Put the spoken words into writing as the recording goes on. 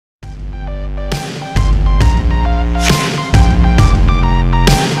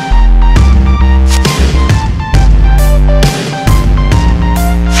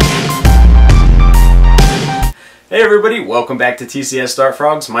everybody, welcome back to TCS Start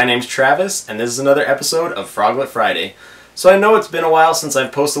Frogs. My name's Travis and this is another episode of Froglet Friday. So I know it's been a while since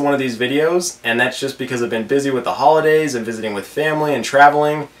I've posted one of these videos, and that's just because I've been busy with the holidays and visiting with family and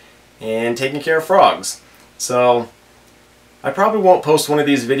traveling and taking care of frogs. So I probably won't post one of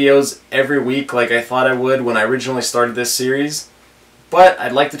these videos every week like I thought I would when I originally started this series, but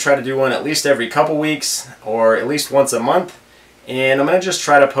I'd like to try to do one at least every couple weeks or at least once a month. And I'm going to just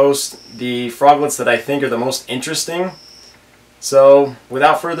try to post the froglets that I think are the most interesting. So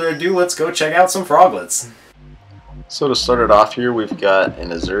without further ado, let's go check out some froglets. So to start it off here, we've got an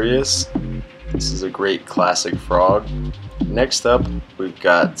Azurius. This is a great classic frog. Next up, we've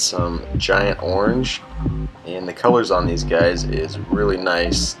got some giant orange. And the colors on these guys is really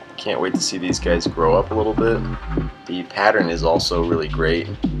nice. Can't wait to see these guys grow up a little bit. The pattern is also really great.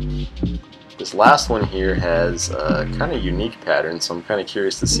 This last one here has a kind of unique pattern, so I'm kind of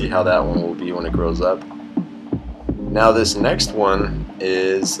curious to see how that one will be when it grows up. Now this next one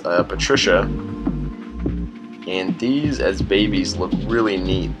is Patricia, and these as babies look really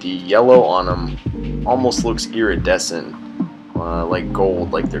neat. The yellow on them almost looks iridescent, like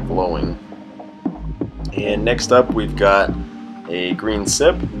gold, like they're glowing. And next up we've got a green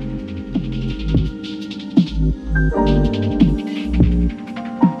sip.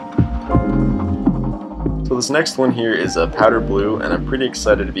 So this next one here is a powder blue, and I'm pretty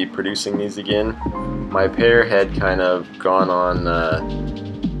excited to be producing these again. My pair had kind of gone on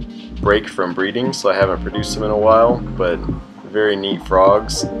break from breeding, so I haven't produced them in a while, but very neat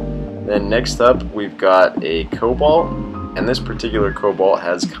frogs. Then next up we've got a cobalt, and this particular cobalt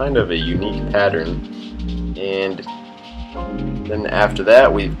has kind of a unique pattern. And then after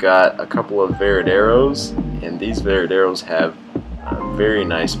that we've got a couple of Veraderos, and these Veraderos have very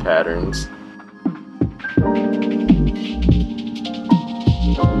nice patterns.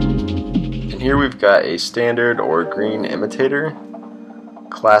 And here we've got a standard or green imitator,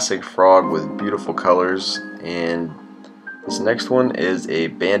 classic frog with beautiful colors. And this next one is a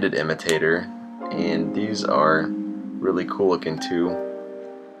banded imitator, and these are really cool looking too.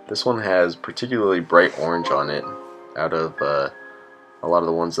 This one has particularly bright orange on it out of a lot of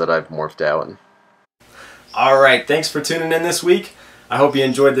the ones that I've morphed out. Alright, thanks for tuning in this week. I hope you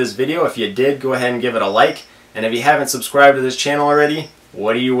enjoyed this video. If you did, go ahead and give it a like. And if you haven't subscribed to this channel already,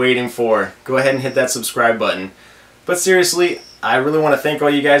 what are you waiting for? Go ahead and hit that subscribe button. But seriously, I really want to thank all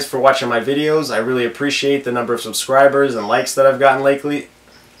you guys for watching my videos. I really appreciate the number of subscribers and likes that I've gotten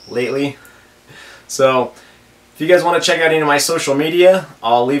lately. So if you guys want to check out any of my social media,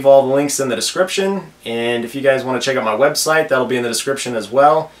 I'll leave all the links in the description. And if you guys want to check out my website, that'll be in the description as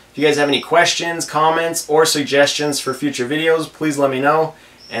well. If you guys have any questions, comments, or suggestions for future videos, please let me know,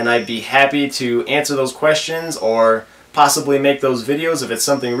 and I'd be happy to answer those questions or possibly make those videos if it's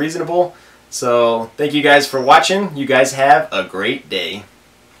something reasonable. So thank you guys for watching. You guys have a great day.